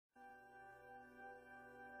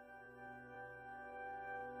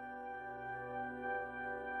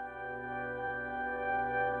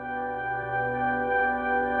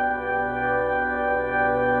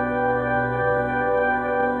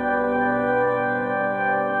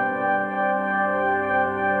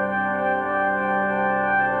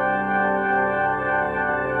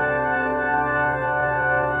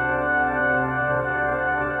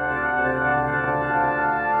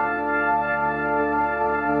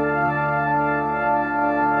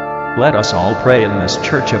Let us all pray in this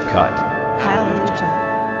Tjurts Of Cut.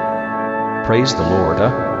 Hallelujah. Praise the Lord.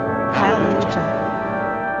 Hallelujah.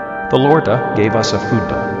 The Lord gave us a food.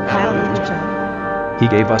 Hallelujah. He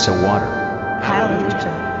gave us a water.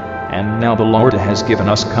 Hallelujah. And now the Lord has given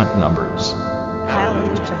us cunt numbers.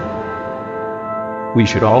 Hallelujah. We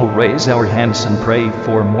should all raise our hands and pray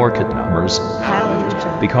for more cunt numbers,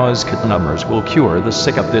 Hallelujah. because cunt numbers will cure the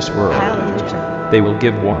sick of this world. Hallelujah. They will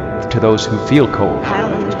give warmth to those who feel cold.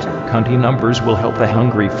 Hallelujah. Cunty numbers will help the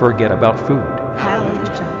hungry forget about food.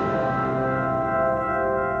 Hallelujah.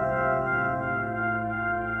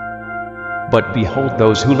 But behold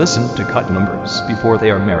those who listen to cut numbers before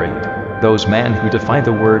they are married, those men who defy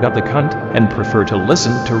the word of the cunt and prefer to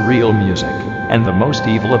listen to real music, and the most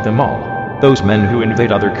evil of them all, those men who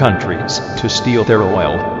invade other countries to steal their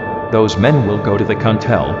oil, those men will go to the cunt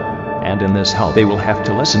hell, and in this hell they will have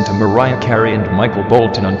to listen to Mariah Carey and Michael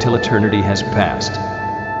Bolton until eternity has passed.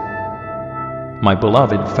 My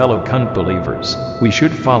beloved fellow cunt believers, we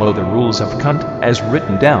should follow the rules of cunt as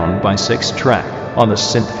written down by 6-track on the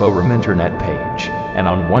Synth Forum internet page, and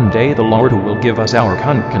on one day the Lord will give us our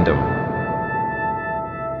cunt kingdom.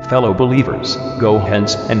 Fellow believers, go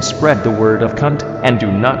hence and spread the word of cunt, and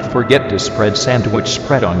do not forget to spread sandwich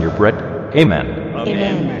spread on your bread. Amen.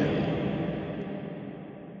 Amen.